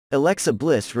Alexa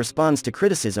Bliss responds to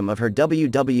criticism of her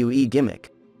WWE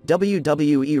gimmick.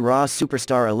 WWE Raw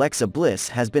superstar Alexa Bliss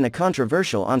has been a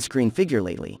controversial on-screen figure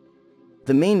lately.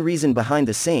 The main reason behind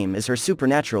the same is her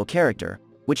supernatural character,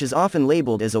 which is often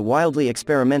labeled as a wildly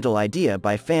experimental idea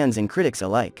by fans and critics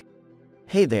alike.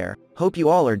 Hey there, hope you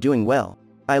all are doing well.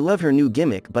 I love her new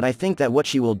gimmick, but I think that what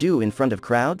she will do in front of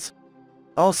crowds?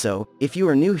 Also, if you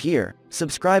are new here,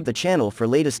 subscribe the channel for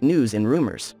latest news and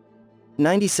rumors.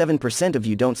 97% of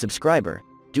you don't subscribe her.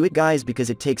 Do it guys, because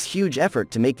it takes huge effort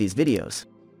to make these videos.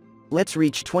 Let's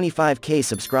reach 25k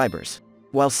subscribers.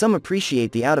 While some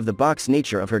appreciate the out-of-the-box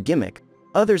nature of her gimmick,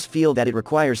 others feel that it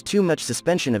requires too much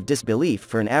suspension of disbelief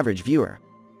for an average viewer.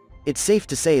 It's safe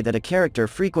to say that a character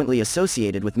frequently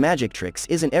associated with magic tricks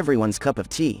isn't everyone's cup of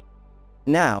tea.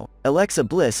 Now, Alexa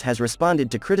Bliss has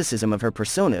responded to criticism of her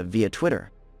persona via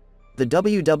Twitter. The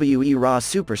WWE Raw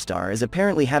superstar is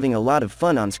apparently having a lot of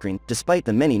fun on screen, despite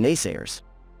the many naysayers.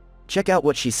 Check out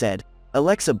what she said.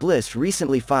 Alexa Bliss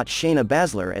recently fought Shayna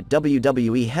Baszler at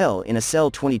WWE Hell in a Hell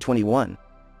 2021.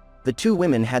 The two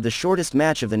women had the shortest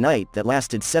match of the night that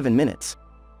lasted 7 minutes.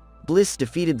 Bliss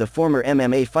defeated the former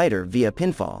MMA fighter via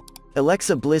pinfall.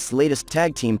 Alexa Bliss' latest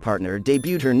tag team partner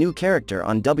debuted her new character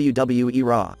on WWE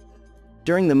Raw.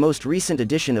 During the most recent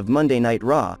edition of Monday Night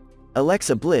Raw,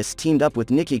 Alexa Bliss teamed up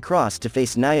with Nikki Cross to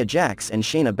face Nia Jax and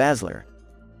Shayna Baszler.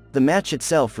 The match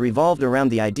itself revolved around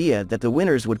the idea that the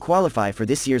winners would qualify for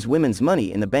this year's Women's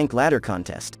Money in the Bank ladder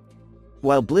contest.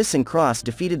 While Bliss and Cross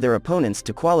defeated their opponents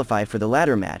to qualify for the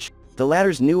ladder match, the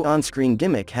ladder's new on-screen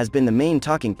gimmick has been the main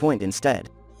talking point instead.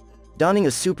 Donning a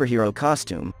superhero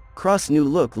costume, Cross' new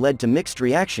look led to mixed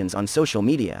reactions on social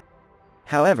media.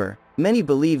 However, many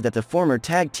believe that the former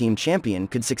tag team champion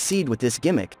could succeed with this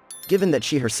gimmick, given that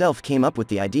she herself came up with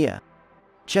the idea.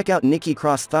 Check out Nikki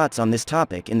Cross' thoughts on this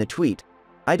topic in the tweet.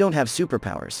 I don't have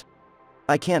superpowers.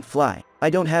 I can't fly. I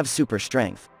don't have super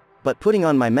strength. But putting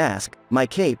on my mask, my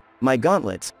cape, my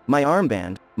gauntlets, my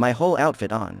armband, my whole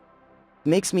outfit on,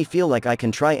 makes me feel like I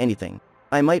can try anything.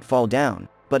 I might fall down,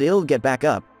 but I'll get back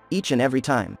up, each and every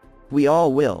time. We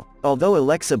all will. Although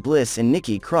Alexa Bliss and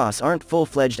Nikki Cross aren't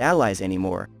full-fledged allies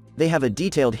anymore, they have a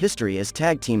detailed history as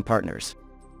tag team partners.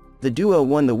 The duo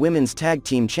won the Women's Tag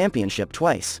Team Championship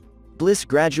twice. Bliss'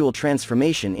 gradual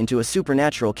transformation into a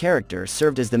supernatural character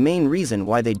served as the main reason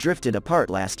why they drifted apart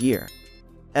last year.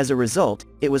 As a result,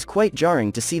 it was quite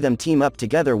jarring to see them team up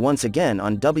together once again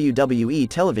on WWE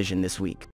television this week.